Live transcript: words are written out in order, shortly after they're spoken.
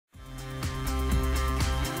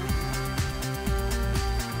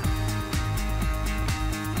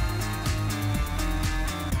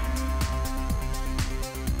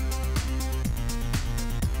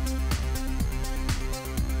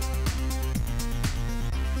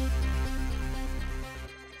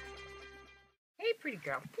Pretty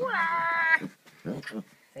girl.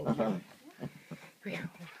 Thank you.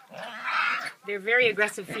 They're very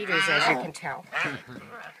aggressive feeders, as you can tell.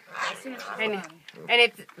 And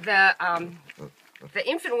it's the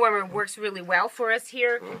infant warmer works really well for us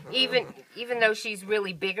here, even though she's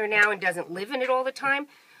really bigger now and doesn't live in it all the time.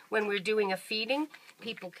 When we're doing a feeding,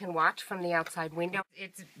 people can watch from the outside window.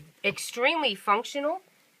 It's extremely functional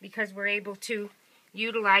because we're able to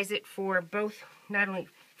utilize it for both, not only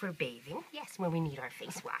for bathing, yes, when we need our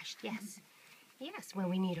face washed, yes, when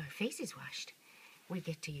we need our faces washed, we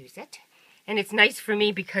get to use it. And it's nice for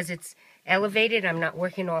me because it's elevated. I'm not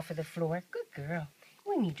working off of the floor. Good girl.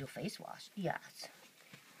 We need your face washed. Yes.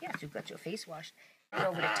 Yes, you've got your face washed. Go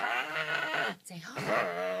over the top. Say,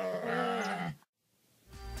 oh.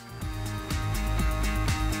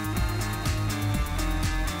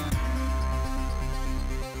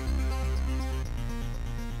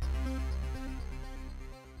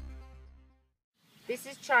 This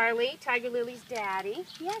is Charlie, Tiger Lily's daddy.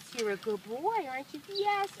 Yes, you're a good boy, aren't you?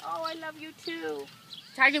 Yes. Oh, I love you too.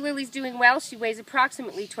 Tiger Lily's doing well. She weighs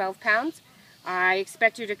approximately 12 pounds. I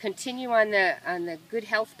expect her to continue on the good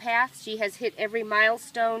health path. She has hit every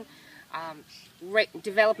milestone,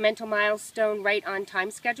 developmental milestone, right on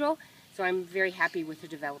time schedule. So I'm very happy with her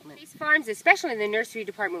development. These farms, especially in the nursery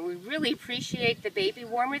department, we really appreciate the baby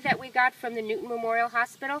warmer that we got from the Newton Memorial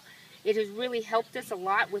Hospital. It has really helped us a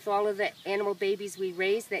lot with all of the animal babies we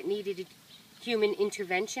raised that needed human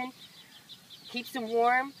intervention. Keeps them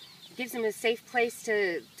warm, gives them a safe place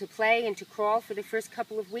to play and to crawl for the first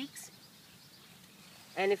couple of weeks.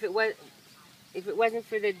 And if it wasn't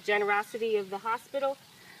for the generosity of the hospital,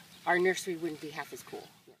 our nursery wouldn't be half as cool.